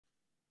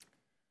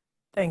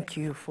Thank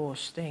you for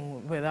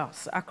staying with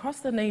us. Across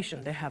the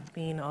nation, there have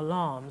been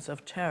alarms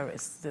of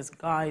terrorists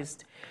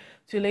disguised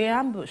to lay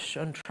ambush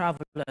on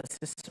travelers,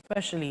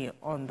 especially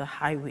on the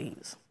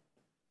highways.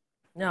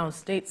 Now,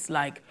 states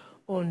like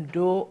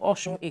Ondo,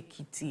 Osun,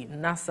 Ekiti,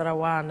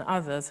 Nasarawa, and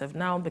others have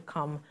now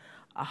become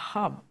a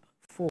hub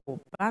for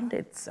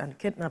bandits and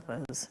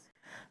kidnappers.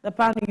 The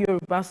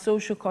pan-Yoruba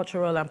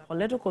socio-cultural and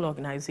political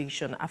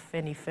organization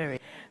Afenifere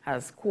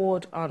has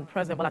called on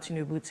President Bola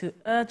Tinubu to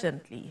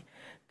urgently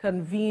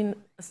convene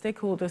a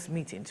stakeholders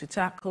meeting to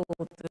tackle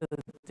the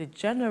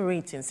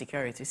degenerating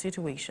security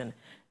situation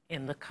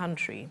in the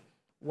country,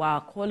 while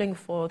calling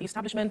for the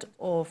establishment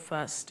of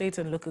state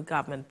and local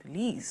government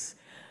police.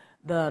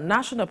 The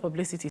National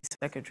Publicity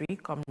Secretary,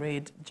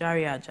 Comrade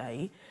Jare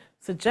Ajayi,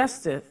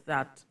 suggested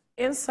that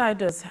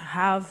insiders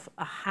have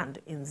a hand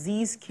in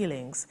these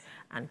killings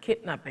and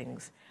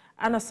kidnappings,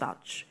 and as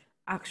such,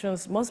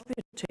 actions must be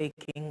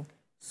taken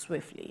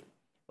swiftly.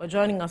 Well,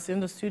 joining us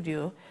in the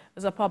studio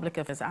is a public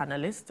affairs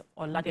analyst,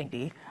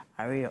 Oladende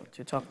Ario,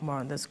 to talk more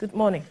on this. Good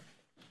morning.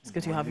 It's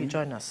good to have you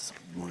join us.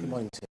 Good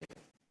morning.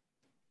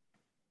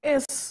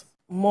 Is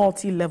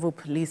multi-level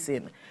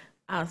policing,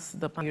 as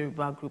the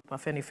pan-Yoruba group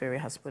Afenifere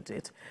has put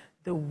it,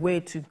 the way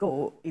to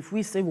go if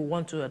we say we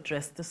want to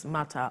address this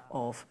matter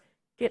of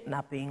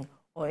kidnapping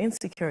or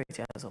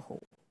insecurity as a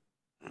whole?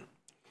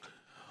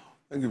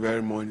 Thank you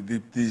very much.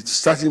 The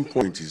starting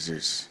point is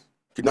this.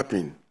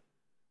 Kidnapping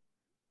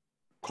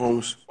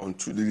comes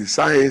onto the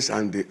science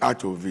and the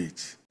art of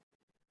it.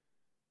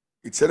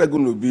 It's either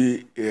going to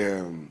be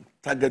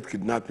target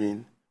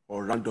kidnapping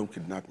or random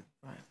kidnapping.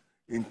 Right.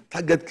 In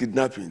target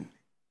kidnapping,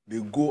 they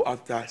go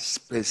after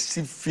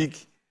specific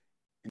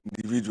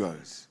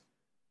individuals.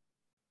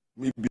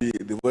 Maybe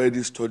they've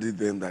already studied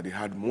them, that they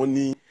had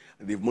money,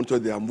 and they've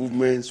monitored their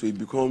movements, so it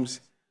becomes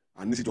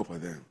an easy job for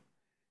them.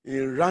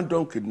 In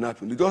random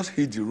kidnapping, they just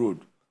hit the road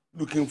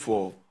looking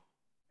for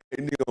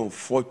any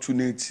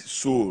unfortunate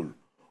soul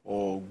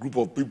or group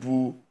of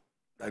people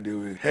that they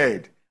will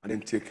head and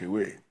then take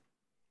away.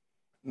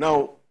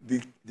 Now,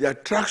 the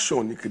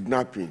attraction in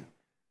kidnapping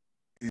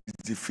is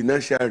the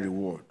financial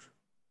reward.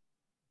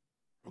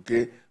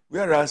 Okay?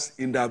 Whereas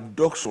in the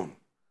abduction,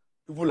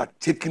 people are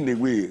taken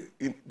away.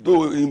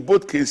 Though in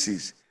both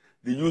cases,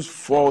 they use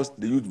force,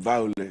 they use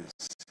violence.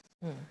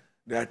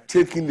 They are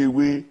taken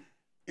away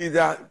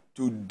either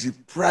to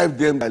deprive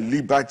them their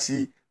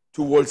liberty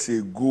towards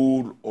a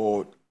goal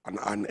or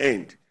an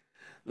end.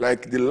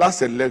 Like the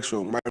last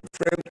election, my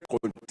friend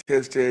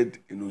contested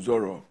in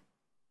Uzoro.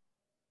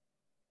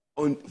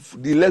 On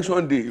the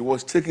election day, he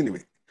was taken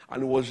away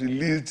and was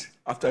released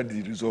after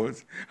the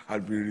results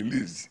had been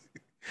released.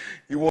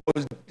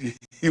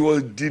 He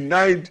was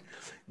denied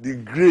the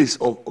grace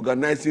of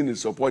organizing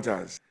his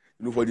supporters,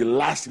 for the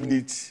last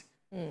minute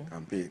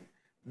campaign.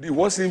 He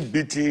wasn't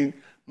beaten,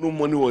 no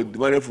money was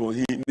demanded from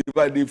him.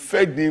 They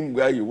fed him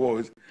where he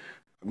was.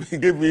 He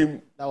gave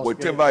him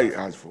whatever he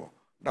asked for.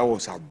 That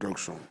was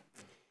abduction.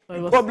 So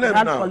it was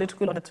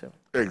political motive.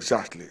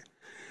 Exactly.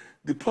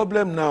 The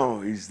problem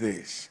now is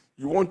this.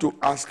 You want to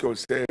ask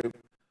yourself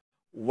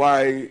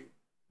why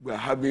we're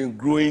having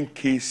growing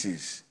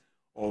cases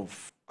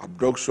of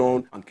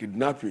abduction and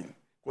kidnapping,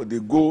 because they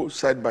go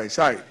side by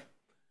side.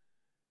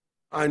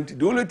 And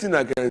the only thing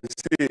I can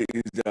say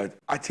is that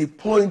at a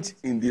point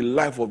in the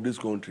life of this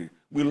country,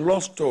 we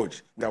lost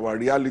touch with our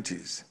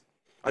realities.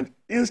 And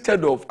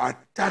instead of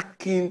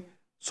attacking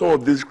some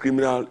of these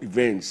criminal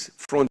events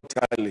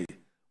frontally,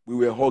 we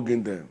were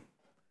hugging them.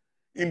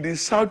 In the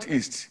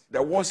Southeast,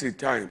 there was a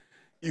time,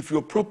 if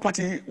your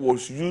property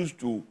was used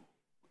to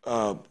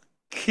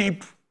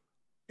keep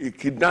a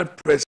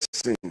kidnapped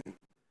person,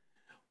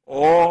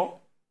 or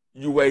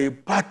you were a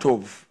part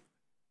of,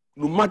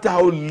 no matter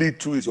how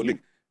little is your link,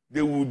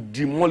 they would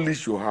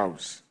demolish your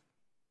house.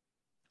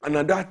 And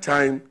at that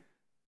time,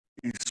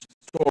 it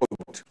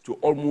stopped to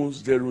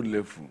almost zero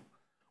level.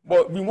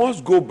 But we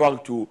must go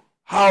back to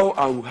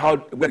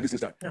where this is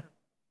start. Yeah.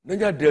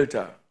 Niger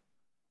Delta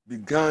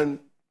began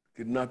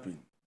kidnapping.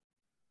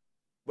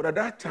 But at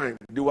that time,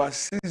 they were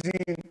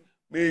seizing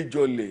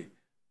majorly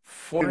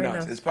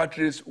foreigners,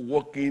 expatriates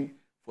working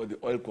for the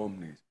oil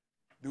companies.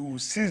 They will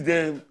seize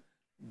them,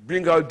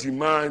 bring out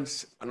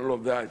demands and all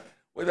of that.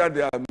 Whether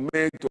they are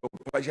made or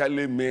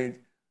partially made,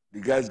 the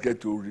guys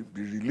get to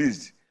be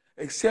released.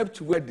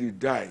 Except where they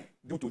die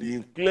due to the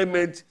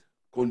inclement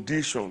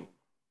condition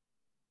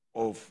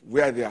of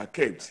where they are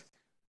kept.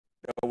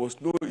 There was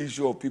no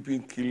issue of people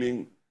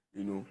killing,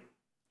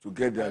 to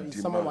get their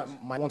demands. Someone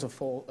might want to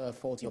fault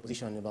the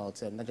opposition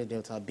about Niger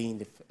Delta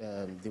being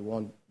the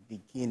one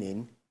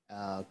beginning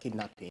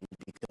kidnapping,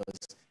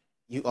 because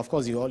of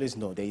course you always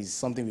know there is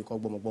something we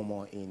call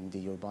bomo in the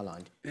Yoruba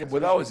land. Yeah,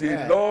 but that was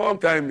a long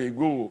time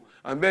ago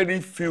and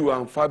very few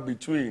and far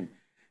between.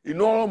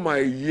 In all my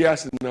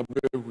years in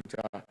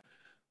Abeokuta,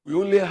 we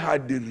only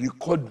had the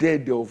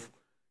recorded of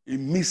a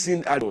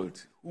missing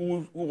adult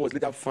who was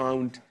later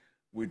found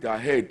with her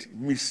head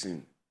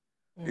missing.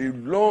 The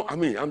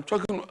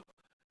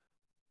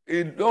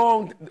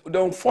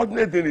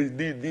unfortunate thing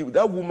is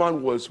that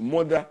woman was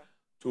mother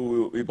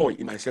to a boy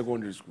in my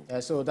secondary school.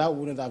 So that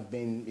wouldn't have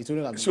been, it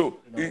wouldn't have been, So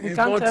we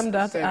can't term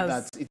that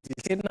as that it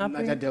is kidnapping?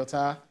 Niger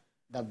Delta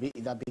that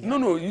began.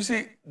 No, you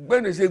see,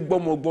 when they say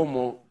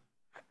bomo,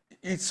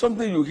 it's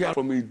something you hear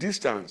from a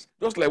distance.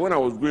 Just like when I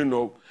was growing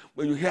up,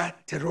 when you hear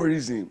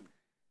terrorism,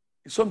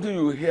 it's something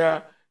you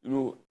hear,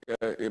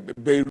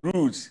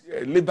 Beirut,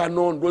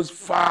 Lebanon, those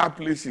far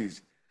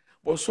places.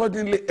 But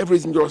suddenly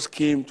everything just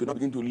came to now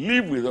begin to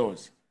live with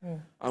us.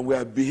 And we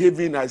are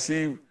behaving as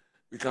if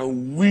we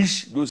can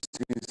wish those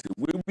things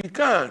away. We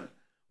can.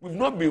 We've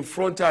not been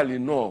frontal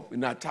enough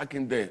in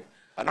attacking them.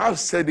 And I've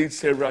said it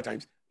several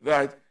times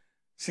that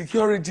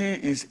security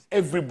is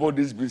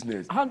everybody's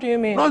business. How do you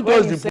mean? Not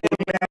when just you the say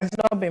we have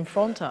not been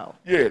frontal?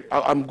 Yeah,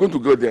 I'm going to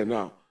go there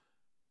now.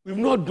 We've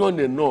not done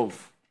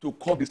enough to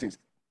curb these things.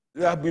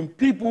 There have been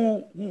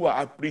people who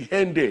are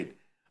apprehended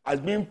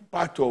as being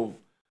part of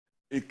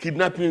a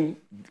kidnapping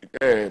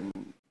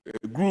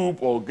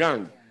group or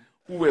gang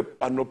who were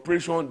an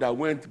operation that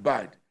went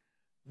bad.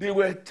 They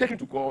were taken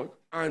to court,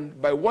 and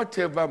by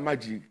whatever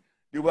magic,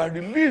 they were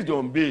released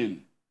on bail,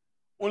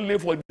 only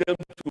for them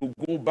to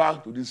go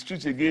back to the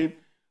streets again,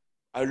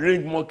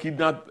 arrange more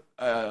kidnap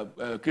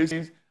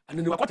cases, and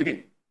then they were caught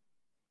again.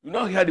 You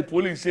now hear the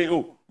police saying,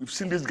 oh, we've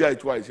seen this guy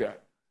twice here.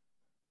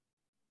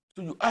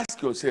 So you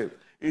ask yourself,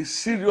 a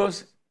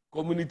serious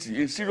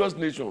community, a serious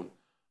nation,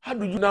 how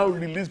do you now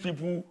release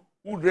people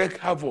who wreak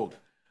havoc?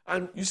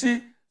 And you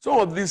see, some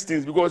of these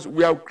things, because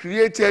we have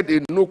created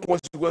a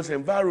no-consequence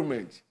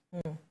environment.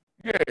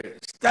 Yeah,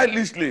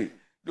 stylishly.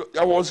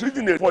 I was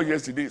reading a report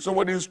yesterday.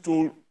 Somebody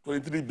stole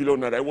 23 billion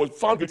naira. It was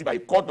found guilty by a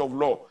court of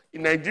law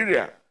in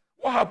Nigeria.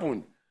 What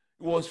happened?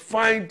 He was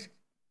fined,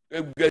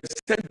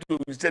 sent to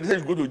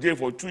go to jail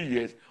for 2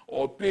 years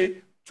or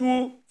pay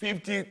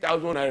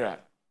 250,000 naira.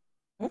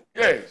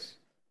 Yes,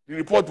 the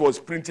report was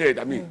printed.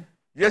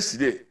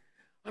 Yesterday,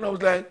 and I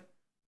was like,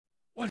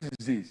 "What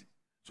is this?"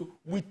 So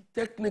we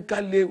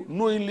technically,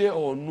 knowingly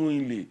or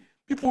unknowingly,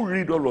 people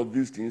read all of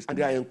these things and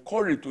they are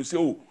encouraged to say,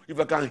 "Oh, if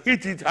I can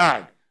hit it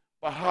hard,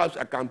 perhaps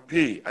I can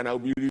pay and I'll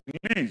be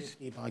released."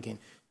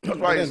 That's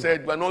why I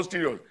said we're not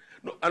serious.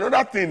 No,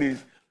 another thing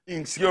is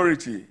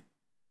insecurity.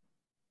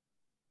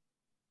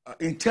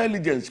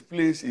 Intelligence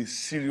plays a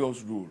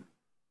serious role.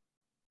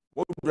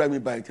 What do I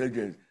mean by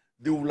intelligence?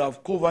 They will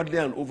have covertly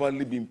and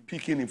overtly been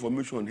picking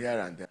information here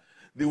and there.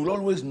 They will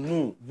always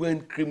know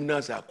when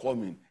criminals are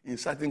coming in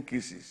certain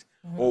cases,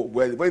 or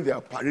when they are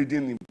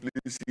parading in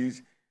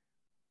places.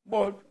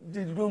 But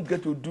they don't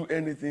get to do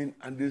anything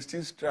and they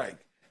still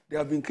strike. There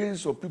have been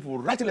cases of people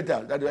writing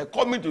letters that they are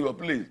coming to your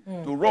place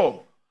to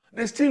rob.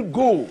 They still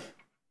go.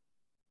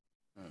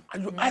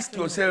 And you ask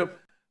yourself,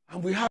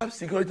 and we have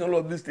security and all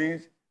of these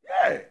things?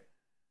 Yeah.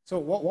 So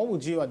what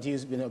would you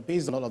adduce,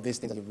 based on all of these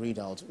things that you've read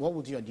out, what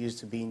would you adduce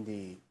to being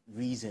the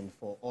reason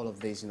for all of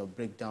this,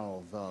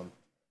 breakdown of,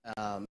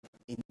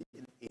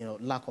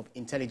 lack of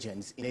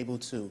intelligence in able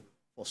to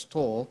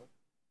forestall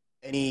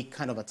any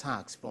kind of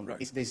attacks from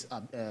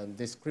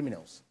these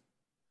criminals?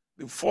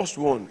 The first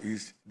one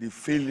is the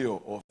failure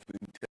of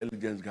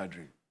intelligence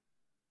gathering.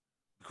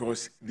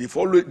 Because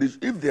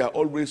if they are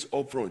always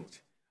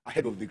upfront,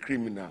 ahead of the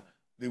criminal,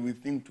 they will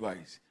think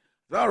twice.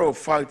 Matter of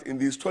fact, in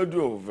the study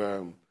of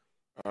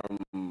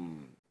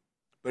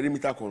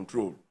perimeter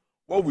control,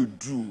 what we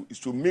do is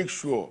to make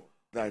sure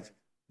that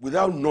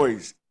without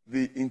noise,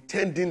 the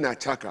intending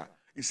attacker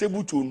is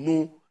able to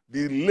know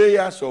the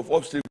layers of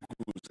obstacles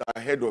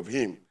ahead of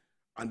him,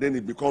 and then he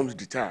becomes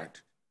deterred.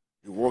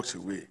 He walks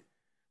away.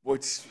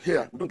 But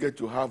here, we don't get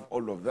to have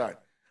all of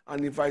that.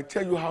 And if I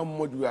tell you how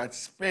much we had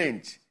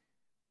spent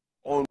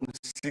on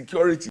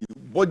security,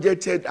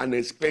 budgeted and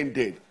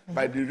expended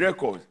by the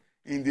records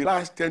in the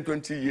last 10,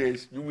 20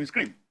 years, you will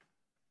scream.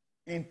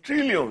 In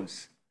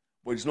trillions,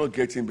 but it's not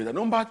getting better.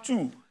 Number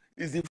two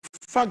is the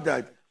fact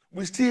that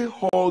we still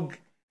hug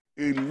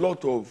a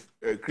lot of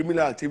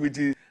criminal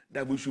activity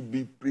that we should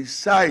be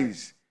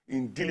precise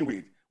in dealing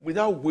with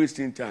without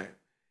wasting time.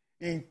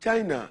 In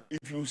China,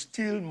 if you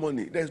steal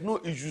money, there's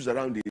no issues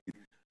around it.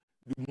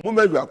 The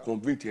moment you are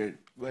convicted,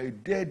 you are a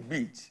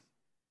deadbeat.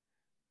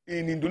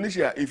 In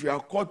Indonesia, if you are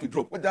caught with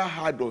drugs, whether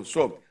hard or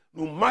soft,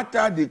 no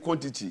matter the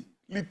quantity,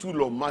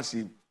 little or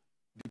massive,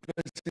 the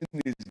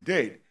person is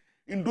dead.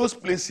 In those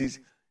places,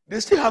 they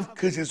still have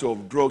cases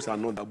of drugs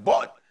and all that,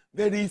 but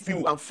very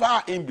few and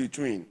far in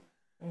between.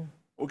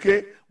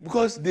 Okay?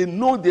 Because they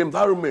know the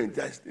environment.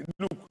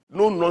 Look,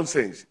 no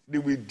nonsense. They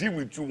will deal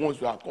with you once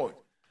you are caught.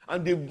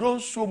 And they've done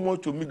so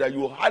much to me that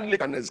you hardly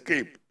can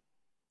escape.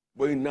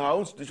 But in our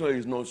own situation,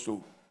 it's not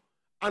so.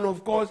 And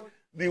of course,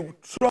 the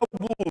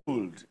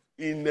trouble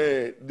in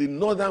the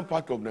northern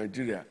part of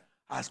Nigeria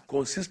has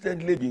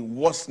consistently been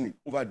worsening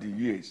over the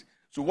years.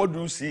 So what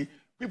do you see?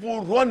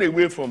 People run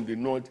away from the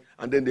north,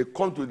 and then they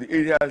come to the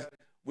areas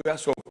where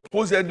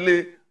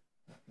supposedly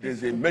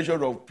there's a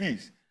measure of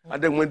peace.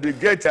 And then when they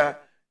get there,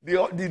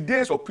 the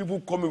days of people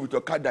coming with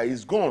Okada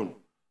is gone.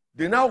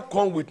 They now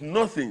come with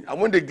nothing. And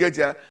when they get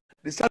there,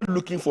 they start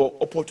looking for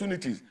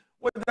opportunities.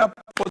 Whether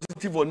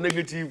positive or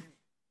negative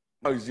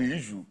is the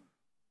issue.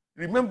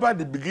 Remember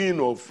the beginning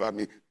of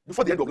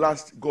before the end of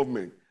last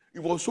government, it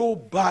was so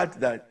bad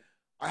that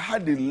I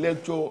had a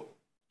lecture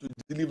to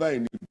deliver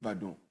in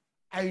Ibadan.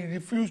 I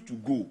refused to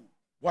go.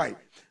 Why?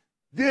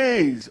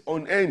 Days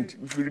on end,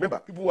 if you remember,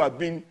 people were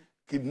being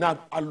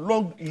kidnapped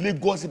along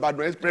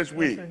Lagos-Ibadan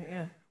Expressway.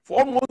 Yeah. For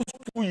almost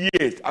 2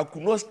 years, I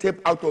could not step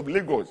out of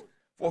Lagos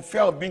for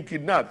fear of being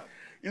kidnapped.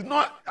 It's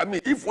not, I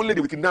mean, if only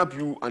they will kidnap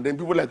you and then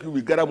people like you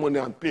will gather money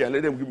and pay and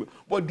let them give you.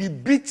 But the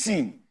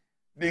beating,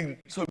 they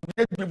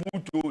subject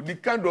people to, the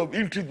kind of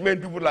ill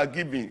treatment people are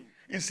giving,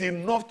 is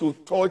enough to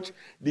touch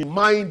the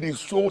mind, the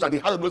souls, and the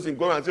heart of those in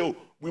government and say, oh,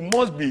 we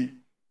must be,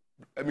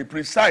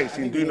 precise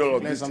in doing all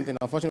of this.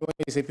 Unfortunately,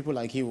 when you say people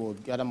like you will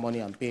gather money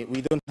and pay,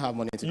 we don't have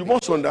money to pay. You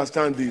must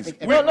understand this.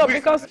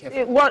 Because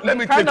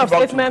the kind of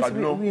statements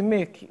we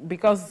make,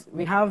 because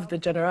we have the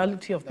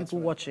generality of people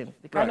watching,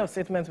 the kind of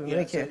statements we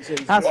make here.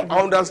 I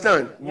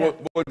understand,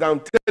 but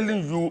I'm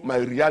telling you my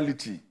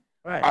reality.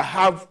 Right. I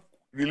have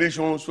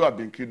relations who have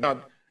been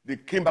kidnapped. They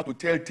came back to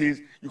tell tales.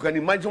 You can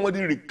imagine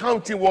somebody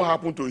recounting what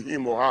happened to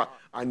him or her,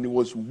 and he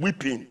was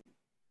weeping,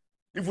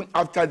 even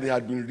after they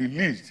had been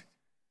released.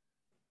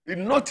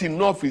 Not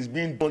enough is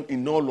being done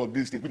in all of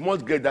these things. We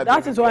must get that.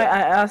 That is why I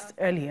asked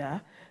earlier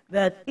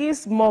that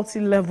is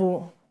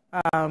multi-level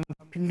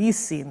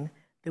policing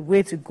the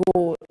way to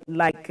go,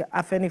 like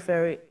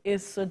Afenifere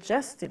is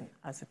suggesting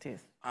as it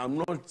is? I'm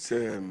not,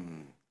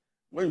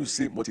 when you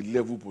say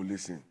multi-level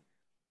policing,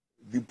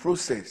 the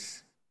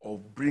process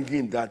of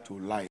bringing that to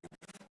life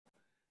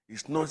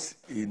is not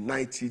a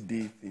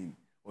 90-day thing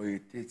or a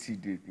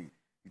 30-day thing.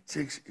 It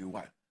takes a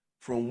while.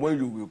 From when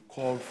you will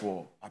call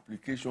for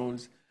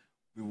applications,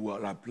 we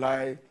will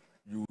apply,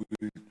 you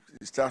will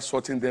start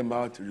sorting them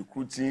out,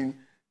 recruiting,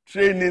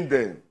 training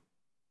them.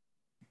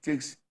 It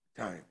takes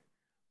time.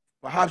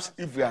 Perhaps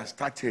if we are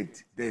started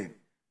then,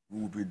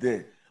 we will be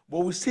there. But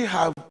we still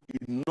have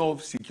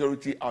enough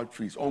security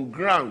outfits on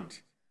ground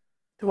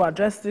to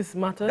address this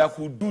matter that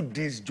could do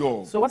this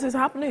job. So what is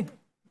happening?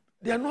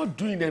 They are not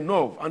doing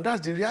enough, and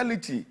that's the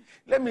reality.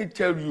 Let me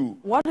tell you,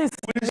 what is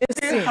we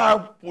still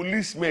have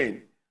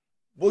policemen,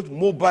 both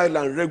mobile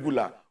and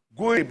regular,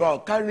 going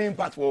about carrying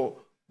bags for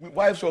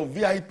wives of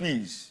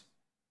VIPs.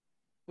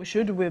 We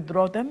should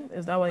withdraw them?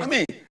 Is that what I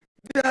mean,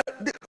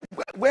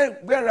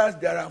 whereas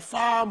there are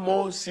far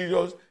more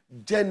serious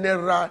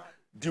general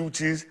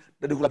duties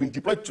that they could have been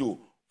deployed to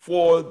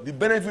for the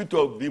benefit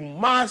of the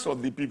mass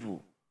of the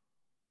people.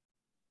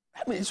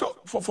 I mean, so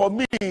for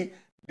me, they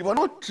were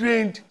not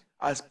trained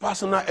as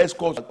personal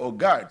escorts or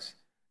guards.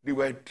 They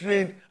were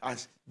trained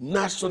as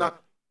national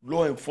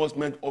law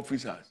enforcement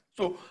officers.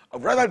 So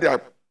rather they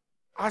are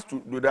asked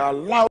to, they are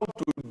allowed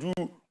to do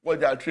what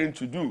they are trained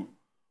to do.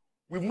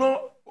 We've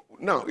not,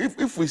 now,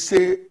 if we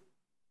say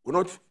we're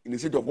not in a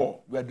state of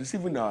war, we are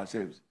deceiving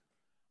ourselves.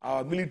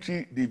 Our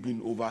military, they've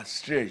been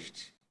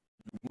overstretched.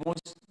 You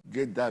must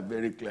get that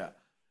very clear.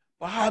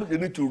 Perhaps they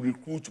need to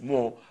recruit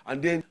more,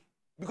 and then,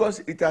 because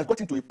it has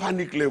gotten to a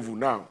panic level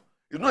now,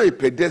 it's not a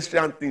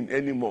pedestrian thing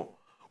anymore.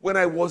 When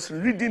I was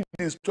reading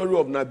the story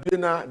of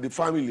Nabena, the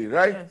family,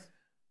 right? Yes.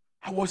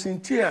 I was in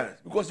tears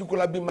because it could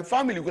have been my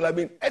family, it could have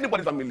been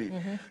anybody's family.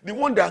 Mm-hmm. The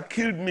one that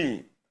killed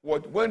me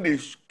was when they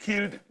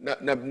killed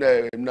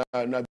Nabena in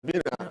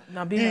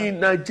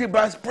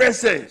Najeba's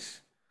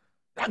presence.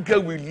 That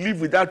girl will live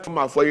with that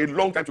trauma for a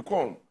long time to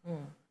come.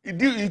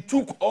 It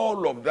took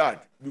all of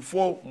that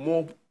before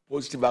more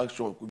positive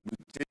action could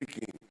be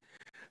taken.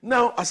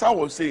 Now, as I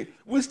was saying,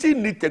 we still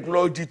need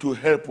technology to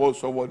help us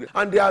somewhat,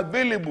 and they are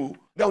available,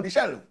 they're on the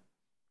shelf.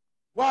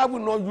 Why are we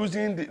not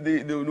using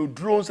the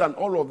drones and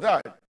all of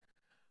that?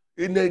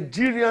 A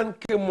Nigerian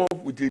came up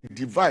with a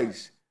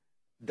device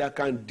that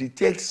can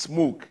detect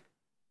smoke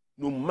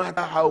no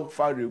matter how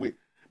far away.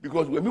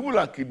 Because when people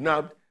are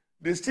kidnapped,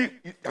 they still,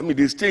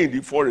 they stay in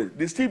the forest.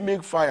 They still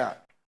make fire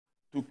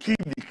to keep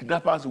the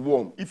kidnappers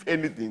warm. If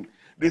anything,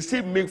 they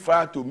still make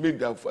fire to make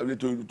their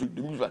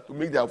to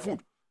make their food.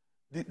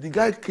 The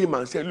guy came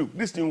and said, "Look,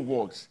 this thing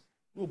works."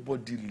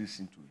 Nobody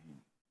listened to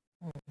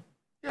him.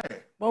 Yeah.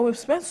 Well, we've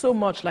spent so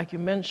much, like you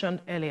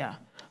mentioned earlier.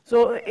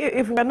 So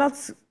if we're not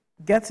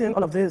getting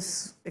all of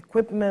this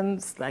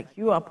equipment, like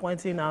you are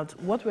pointing out,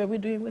 what were we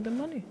doing with the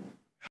money?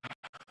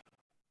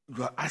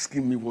 You are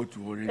asking me what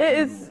you already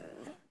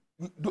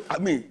know. I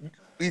mean,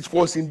 it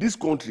was in this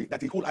country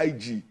that the whole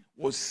IG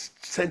was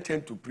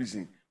sentenced to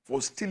prison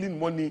for stealing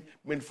money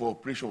meant for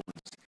operations.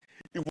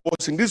 It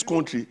was in this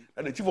country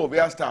that the chief of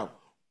air staff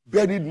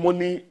buried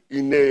money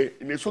in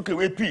a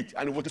soak-away pit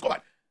and it was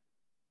discovered.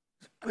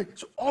 I mean,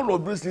 so all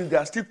of these things, they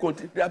are still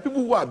continuing. There are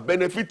people who are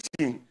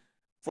benefiting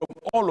from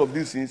all of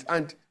these things,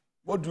 and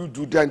what do?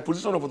 They are in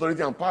position of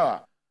authority and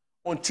power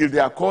until they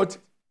are caught.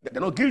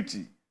 They're not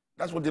guilty.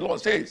 That's what the law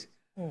says.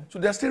 So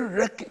they're still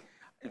wrecking.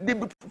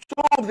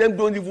 Some of them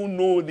don't even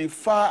know the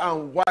far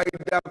and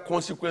wider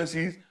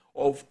consequences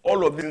of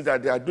all of things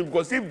that they are doing.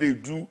 Because if they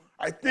do,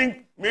 I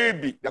think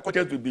maybe their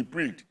conscience will be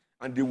pricked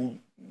and they will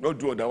not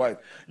do otherwise.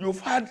 You've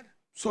had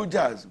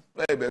soldiers,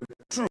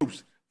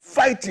 troops,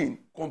 fighting,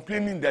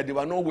 complaining that they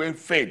were not well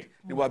fed.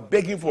 They were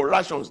begging for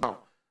rations now.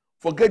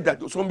 Forget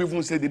that some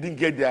people say they didn't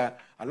get their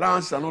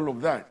allowance and all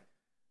of that.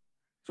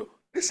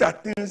 These are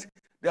things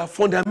that are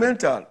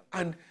fundamental.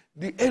 And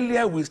the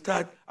earlier we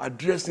start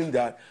addressing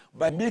that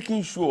by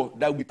making sure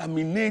that we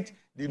terminate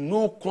the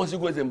no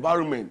consequence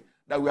environment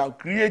that we have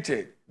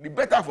created, the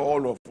better for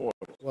all of us.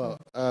 Well,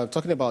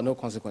 talking about no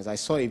consequence, I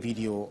saw a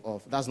video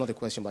of, that's not a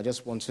question, but I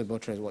just want to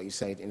buttress what you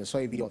said. And I saw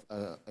a video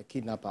of a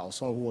kidnapper or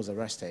someone who was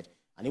arrested,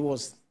 and he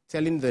was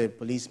telling the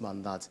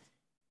policeman that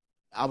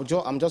I'm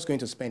just going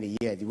to spend a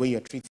year, the way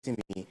you're treating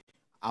me,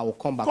 I will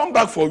come back. Come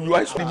back for you,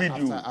 I saw the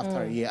video.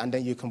 After a year, and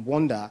then you can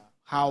wonder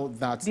how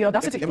that... The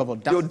audacity.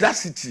 The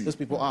audacity those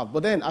people have.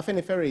 But then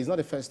Afenifere is not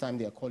the first time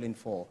they are calling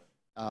for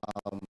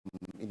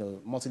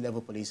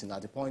multi-level policing.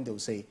 At the point they will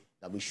say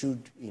that we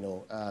should,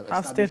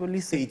 have state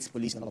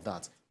policing and all of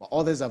that. But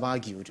others have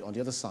argued on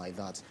the other side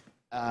that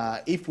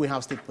if we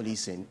have state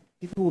policing,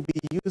 people will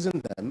be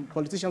using them,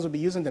 politicians will be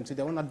using them to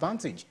their own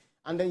advantage.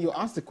 And then you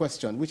ask the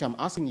question, which I'm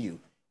asking you,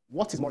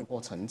 what is more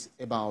important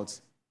about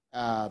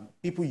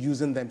people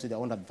using them to their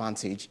own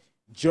advantage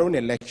during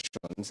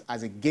elections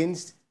as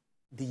against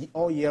the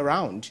all year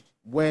round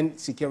when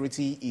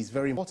security is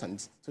very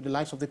important to the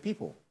lives of the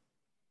people?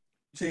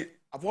 See,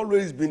 I've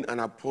always been an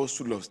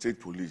apostle of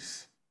state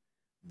police.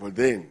 But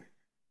then,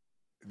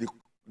 the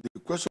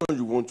question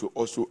you want to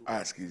also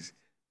ask is,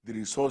 the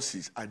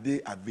resources, are they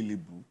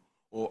available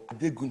or are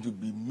they going to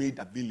be made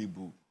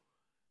available?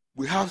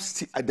 We have,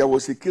 there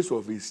was a case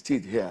of a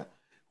state here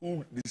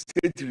who the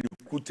state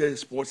recruited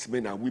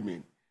sportsmen and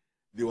women.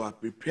 They were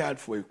prepared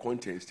for a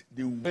contest.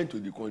 They went to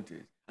the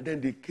contest. And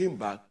then they came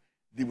back.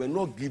 They were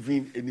not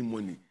given any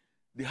money.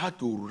 They had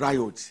to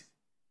riot.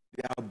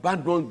 They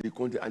abandoned the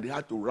contest and they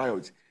had to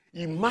riot.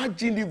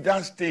 Imagine if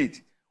that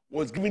state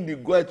was giving the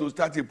go-ahead to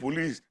start a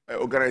police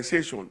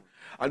organization,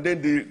 and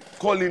then they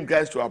call in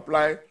guys to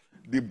apply,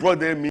 they brought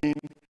them in,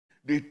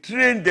 they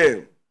trained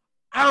them,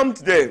 armed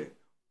them.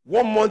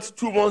 1 month,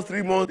 2 months,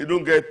 3 months, they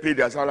don't get paid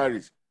their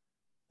salaries.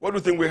 What do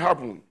you think will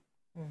happen?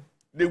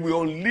 They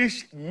will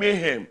unleash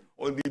mayhem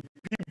on the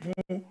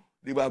people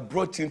they were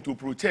brought in to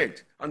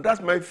protect. And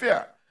that's my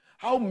fear.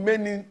 How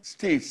many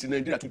states in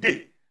Nigeria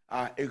today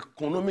are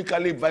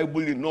economically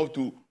viable enough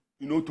to,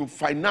 to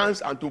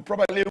finance and to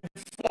properly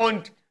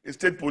fund a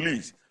state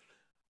police?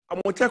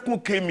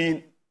 Amotekun came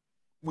in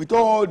with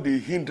all the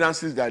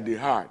hindrances that they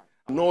had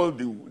and all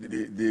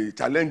the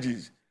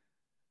challenges.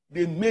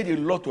 They made a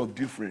lot of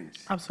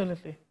difference.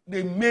 Absolutely.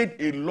 They made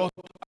a lot,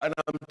 and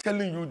I'm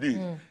telling you this.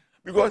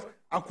 Because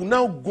I could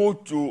now go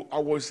to, I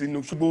was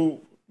in Osogbo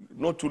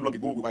not too long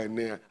ago, by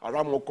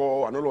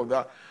Aramoko and all of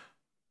that,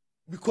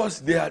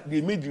 because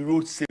they made the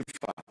road safer.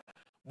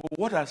 But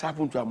what has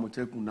happened to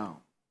Amotekun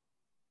now?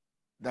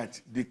 That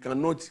they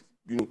cannot,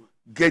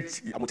 get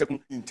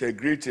Amotekun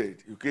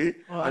integrated, okay?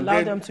 Or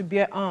allow them to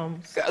bear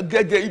arms.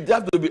 They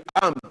have to be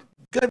armed.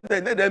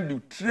 Let them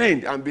be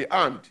trained and be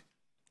armed.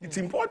 It's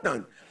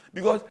important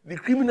because the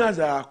criminals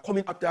are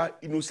coming after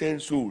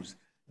innocent souls.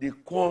 They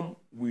come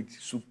with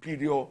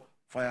superior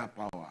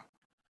firepower.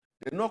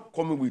 They're not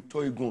coming with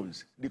toy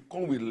guns. They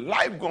come with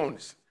live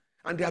guns.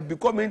 And they are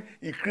becoming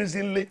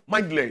increasingly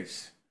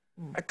mindless.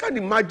 I can't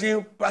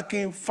imagine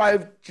packing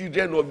 5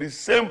 children of the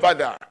same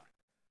father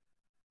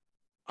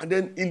and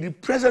then in the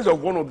presence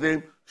of one of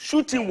them,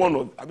 shooting one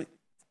of them. I mean,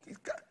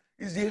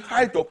 it's the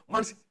height of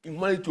man's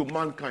humanity to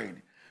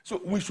mankind.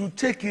 So we should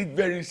take it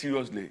very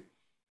seriously.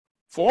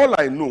 For all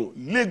I know,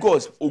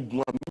 Lagos,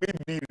 Ogun,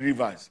 maybe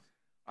Rivers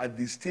are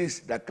the states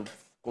that can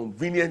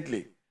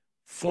conveniently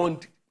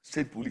fund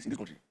state police in the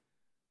country.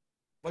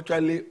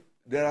 Actually,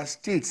 there are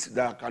states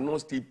that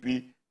cannot still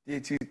pay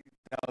 30,000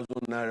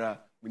 naira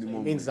minimum. So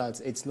it means that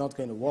it's not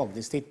going to work.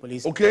 The state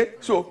police. Okay,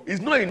 so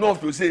it's not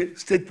enough to say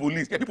state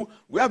police. Yeah, people,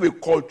 we have a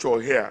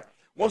culture here.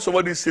 Once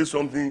somebody says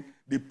something,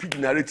 they pick the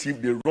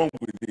narrative, they run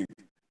with it.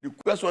 The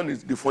question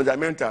is the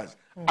fundamentals.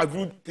 Have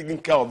you taken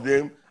care of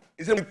them?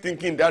 Is anyone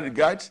thinking in that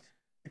regard?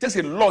 It takes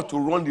a lot to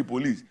run the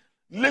police.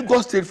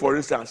 Lagos State, for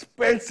instance,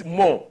 spends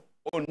more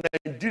on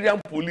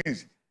Nigerian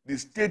police, the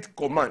state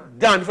command,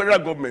 than the federal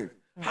government.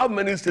 How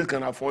many states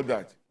can afford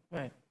that?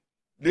 Right.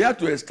 They have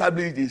to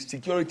establish the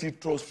security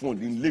trust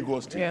fund in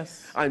Lagos State.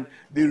 Yes. And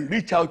they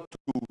reach out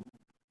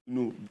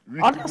to,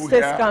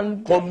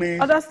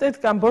 other states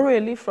can borrow a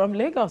leaf from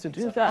Lagos to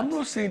do that. I'm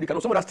not saying they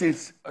cannot. Some other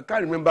states, I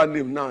can't remember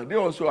them now, they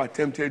also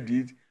attempted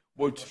it.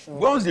 But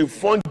once the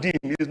funding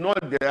is not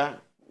there,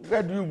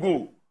 where do you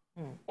go?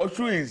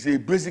 Osun is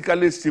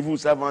basically a civil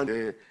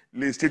servant,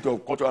 the state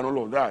of culture and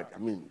all of that. I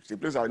mean, it's a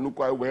place I know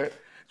quite well.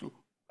 So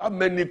how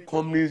many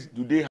companies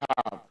do they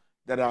have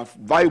that are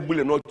viable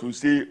enough to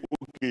say,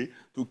 okay,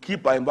 to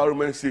keep our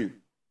environment safe,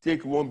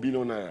 take 1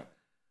 billion naira?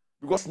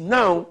 Because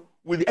now,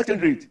 with the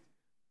exchange rate,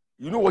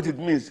 you know what it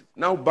means,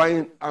 now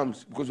buying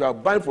arms, because you are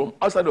buying from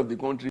outside of the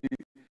country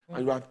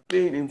and you are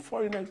paying in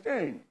foreign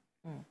exchange.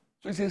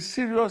 So it's a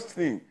serious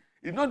thing.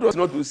 It's not just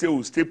not to say,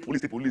 oh, state police,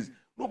 state police.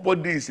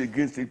 Nobody is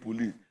against state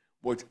police.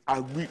 But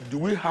do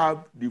we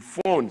have the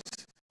funds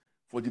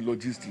for the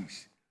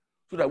logistics?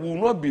 So that we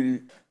will not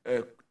be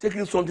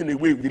taking something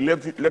away with the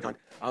left hand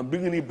and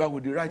bringing it back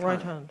with the right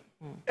hand.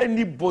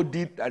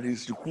 Anybody that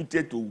is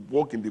recruited to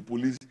work in the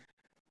police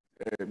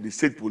the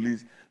state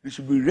police, they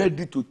should be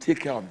ready to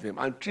take care of them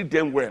and treat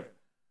them well.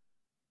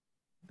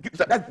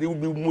 So that they will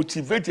be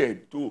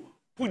motivated to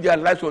put their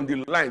lives on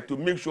the line to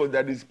make sure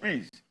that there's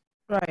peace.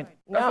 Right.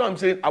 That's what I'm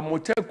saying.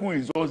 Amoteku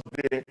is just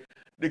there.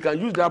 They can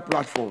use that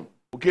platform,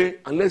 okay?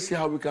 And let's see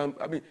how we can,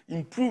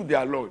 improve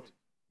their lot.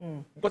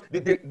 But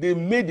they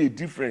made a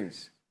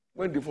difference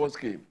when they first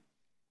came.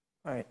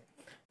 Right.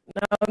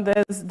 Now,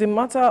 there's the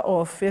matter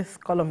of fifth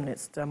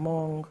columnist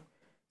among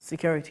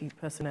security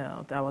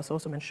personnel that was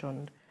also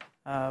mentioned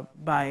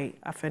by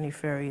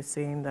Afenifere,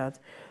 saying that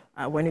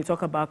when you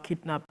talk about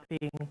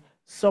kidnapping,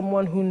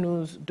 someone who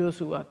knows those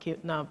who are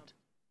kidnapped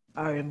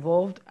are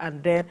involved,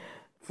 and then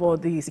for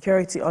the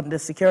security, on the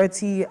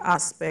security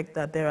aspect,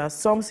 that there are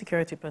some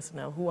security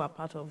personnel who are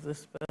part of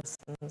these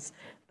persons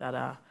that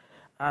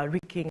are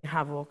wreaking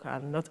havoc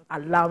and not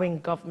allowing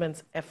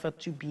government's effort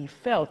to be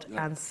felt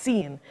and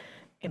seen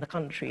in the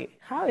country.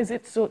 How is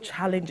it so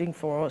challenging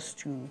for us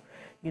to,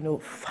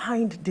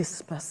 find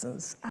these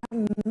persons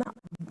and not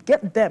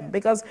get them?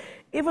 Because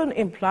even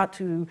in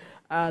Plateau,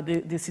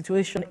 the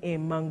situation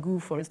in Mangu,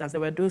 for instance,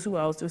 there were those who were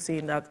also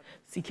saying that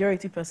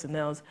security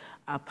personnel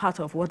are part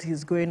of what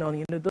is going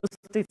on. Those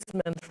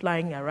statements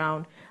flying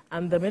around,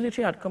 and the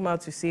military had come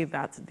out to say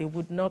that they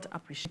would not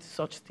appreciate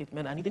such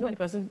statement, and if they know any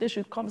person, they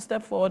should come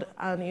step forward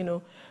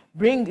and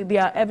bring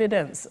their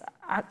evidence.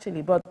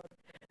 Actually, but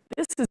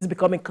this is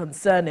becoming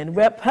concerning,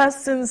 where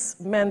persons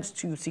meant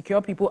to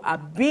secure people are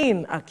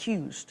being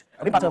accused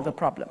of being part of the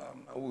problem.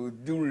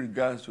 With due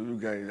regards to you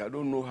guys, I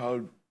don't know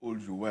how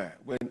old you were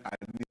when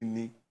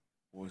Anini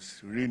was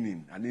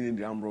reigning, Anini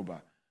the armed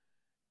robber.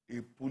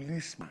 A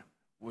policeman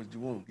was the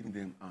one giving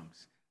them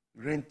arms,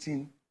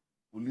 renting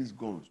police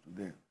guns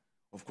to them.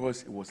 Of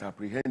course, it was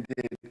apprehended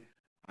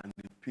and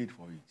they paid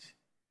for it.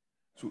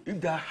 So if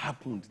that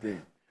happened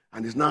then,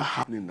 and it's not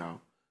happening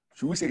now,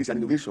 should we say it's an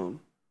innovation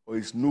or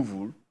it's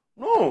novel?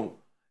 No,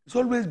 it's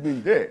always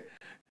been there.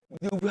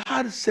 We've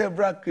had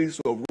several cases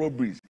of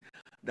robberies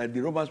that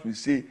the robbers will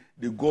say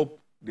they got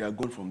their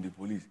gun from the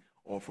police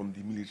or from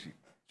the military.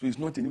 So it's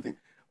not a new thing.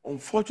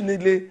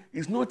 Unfortunately,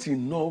 it's not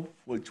enough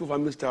for the chief of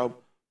army staff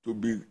to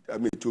be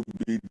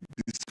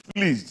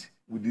displeased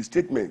with the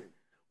statement.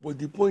 But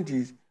the point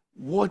is,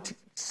 what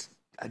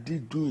are they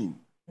doing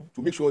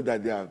to make sure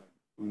that their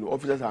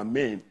officers and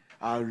men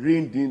are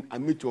reined in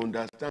and to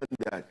understand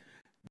that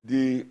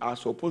they are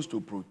supposed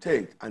to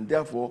protect and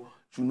therefore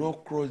should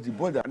not cross the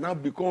border, now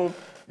become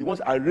the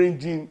ones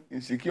arranging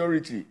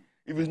insecurity.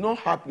 If it's not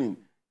happening,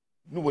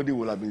 nobody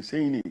will have been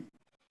saying it.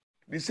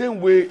 The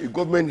same way the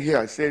government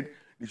here said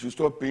they should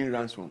stop paying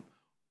ransom.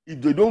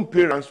 If they don't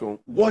pay ransom,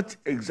 what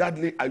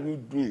exactly are you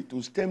doing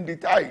to stem the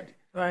tide?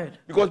 Right.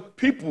 Because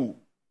people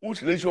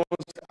whose relations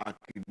are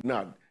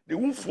kidnapped, they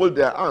won't fold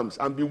their arms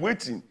and be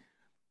waiting.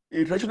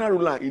 A traditional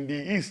ruler in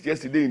the East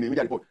yesterday in the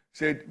media report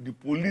said the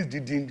police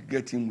didn't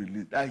get him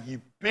released, that he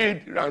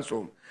paid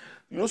ransom.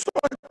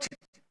 Such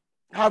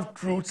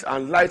half-truths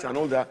and lies and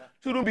all that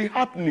shouldn't be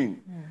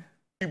happening.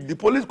 If the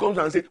police comes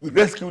and says, we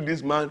rescued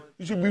this man,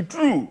 it should be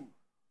true.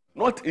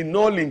 Not in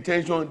all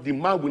intention, the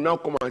man will now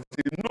come and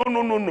say,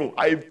 no,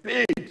 I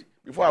paid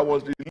before I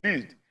was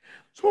released.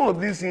 Some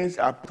of these things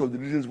are part of the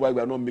reasons why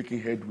we are not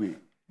making headway.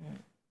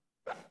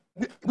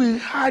 We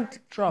had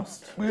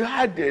trust. We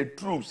had the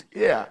troops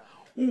here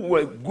who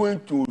were going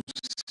to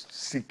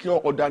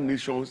secure other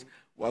nations,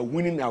 were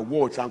winning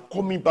awards and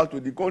coming back to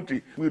the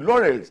country with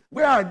laurels.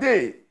 Where are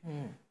they?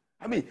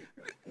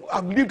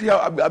 I've lived here,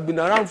 I've been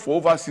around for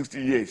over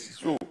 60 years.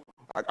 So,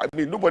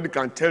 nobody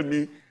can tell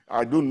me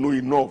I don't know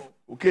enough,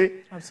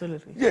 okay?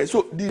 Absolutely. Yeah,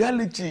 so the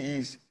reality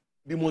is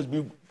they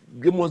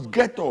must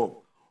get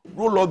up,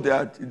 roll up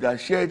their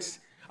shirts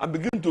and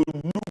begin to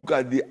look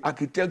at the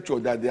architecture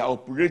that they are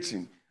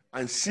operating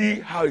and see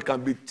how it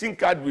can be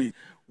tinkered with,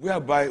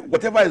 whereby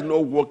whatever is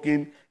not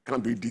working can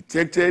be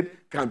detected,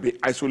 can be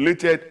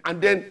isolated,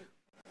 and then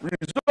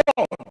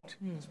resolved.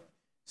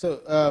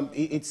 So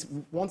it's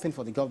one thing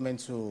for the government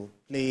to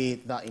play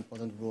that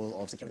important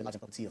role of securing the lives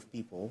and property of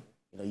people,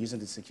 using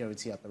the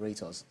security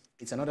apparatus.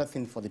 It's another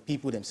thing for the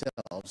people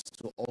themselves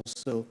to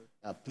also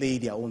play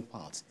their own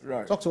part.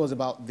 Right. Talk to us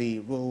about the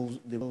role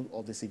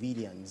of the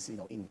civilians,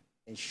 in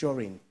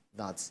ensuring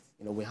that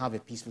we have a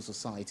peaceful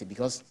society,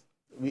 because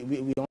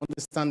we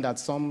understand that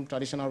some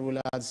traditional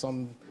rulers,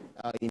 some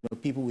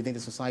people within the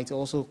society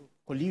also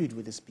collude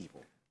with these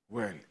people.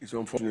 Well, it's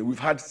unfortunate. We've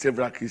had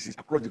several cases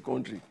across the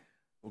country.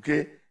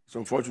 Okay, it's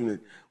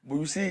unfortunate. But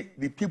you see,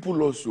 the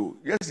people also.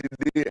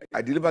 Yesterday,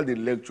 I delivered a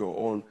lecture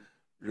on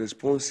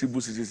responsible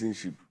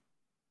citizenship.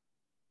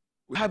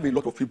 We have a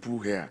lot of people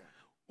here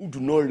who do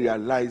not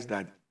realize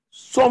that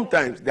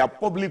sometimes their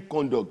public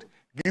conduct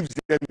gives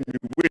them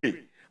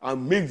away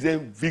and makes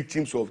them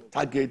victims of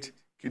target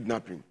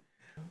kidnapping.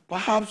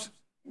 Perhaps,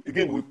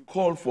 again, we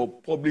call for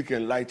public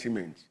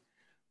enlightenment.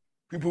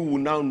 People will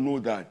now know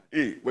that,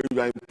 hey, when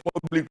you are in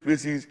public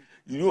places,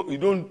 you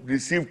don't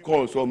receive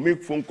calls or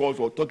make phone calls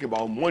or talk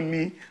about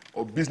money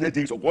or business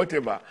things or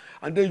whatever.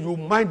 And then you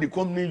mind the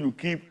company you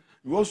keep.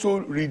 You also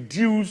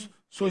reduce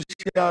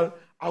social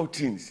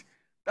outings.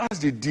 That's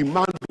the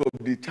demand of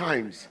the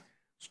times.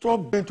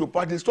 Stop going to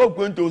parties. Stop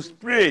going to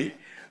spray.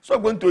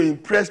 Stop going to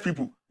impress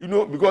people. You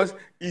know, because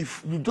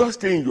if you just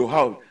stay in your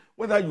house,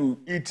 whether you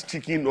eat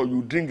chicken or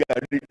you drink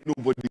garri,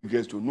 nobody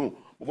gets to know.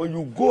 But when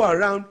you go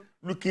around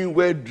looking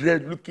well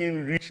dressed,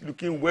 looking rich,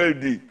 looking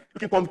wealthy,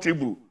 looking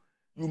comfortable,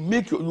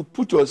 you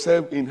put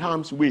yourself in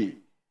harm's way.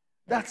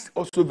 That's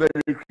also very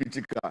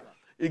critical.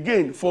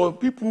 Again, for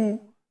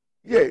people,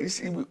 yeah,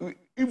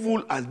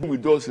 evil has been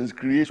with us since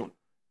creation.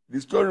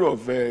 The story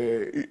of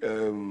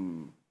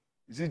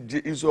is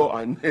it Esau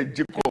and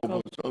Jacob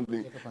or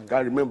something?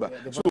 Can't remember.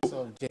 Yeah, so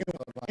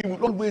it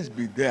will always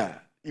be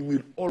there. It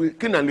will always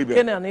Cain and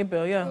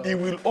Abel, yeah. It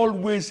will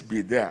always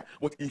be there.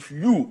 But if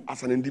you,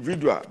 as an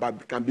individual,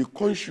 can be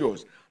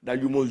conscious that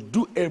you must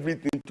do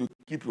everything to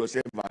keep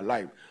yourself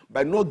alive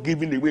by not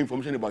giving away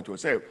information about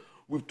yourself.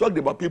 We've talked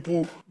about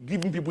people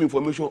giving people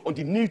information on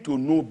the need to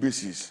know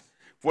basis.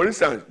 For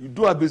instance, you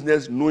do a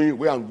business knowing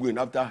where I'm going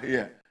after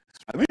here.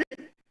 I mean,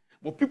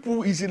 but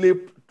people easily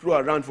throw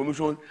around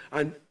information,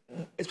 and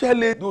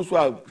especially those who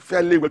are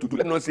fairly well to do,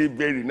 let's not say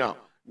very now,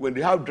 when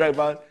they have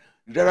drivers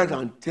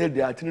can tell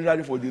their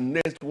itinerary for the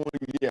next 1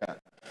 year.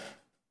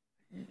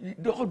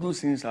 All those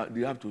things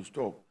they have to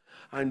stop.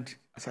 And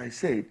as I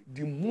said,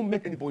 the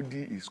moment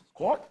anybody is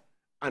caught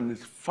and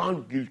is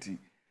found guilty,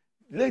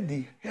 let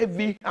the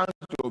heavy hands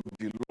of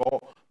the law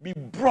be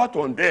brought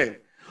on them,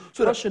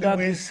 so that it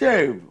will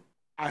serve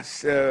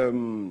as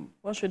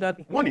what should that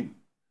be? Warning,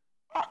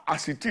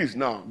 as it is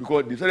now,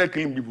 because they started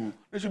killing people,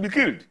 they should be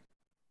killed.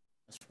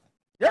 That's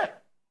right.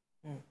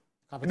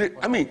 Yeah.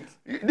 I mean,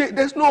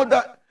 there's no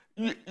other.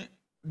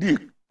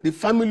 The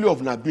family of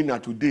Nabina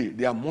today,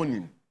 they are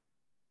mourning,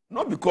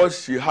 not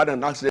because she had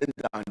an accident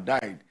and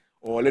died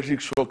or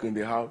electric shock in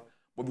the house,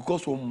 but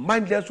because some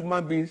mindless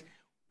human beings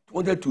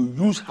wanted to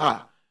use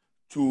her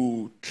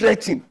to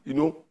threaten, you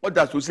know,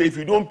 others to say, if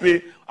you don't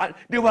pay, and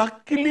they were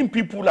killing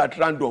people at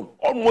random,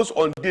 almost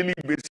on a daily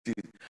basis.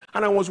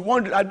 And I was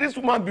wondering, are these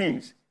human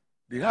beings?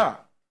 They are.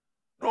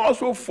 Don't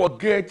also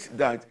forget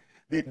that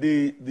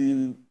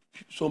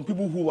some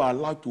people who are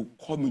allowed to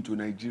come into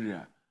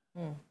Nigeria,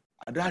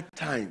 at that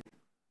time,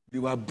 they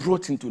were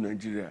brought into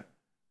Nigeria,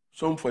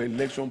 some for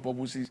election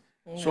purposes,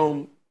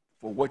 some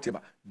for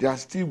whatever. They are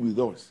still with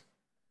us.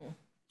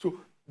 So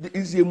there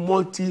is a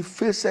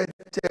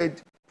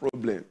multifaceted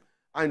problem.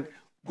 And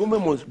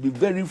government must be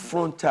very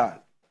frontal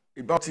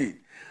about it.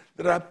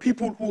 There are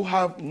people who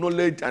have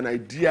knowledge and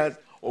ideas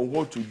on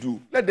what to do.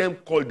 Let them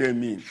call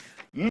them in.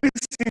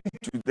 Listen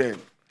to them.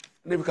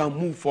 And then we can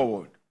move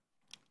forward.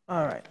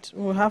 All right.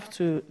 We'll have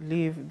to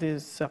leave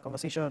this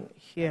conversation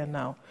here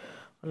now.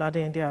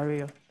 Olade Jare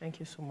Ajayi, thank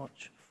you so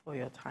much for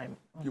your time.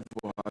 Thank you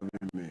for having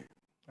me.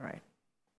 All right.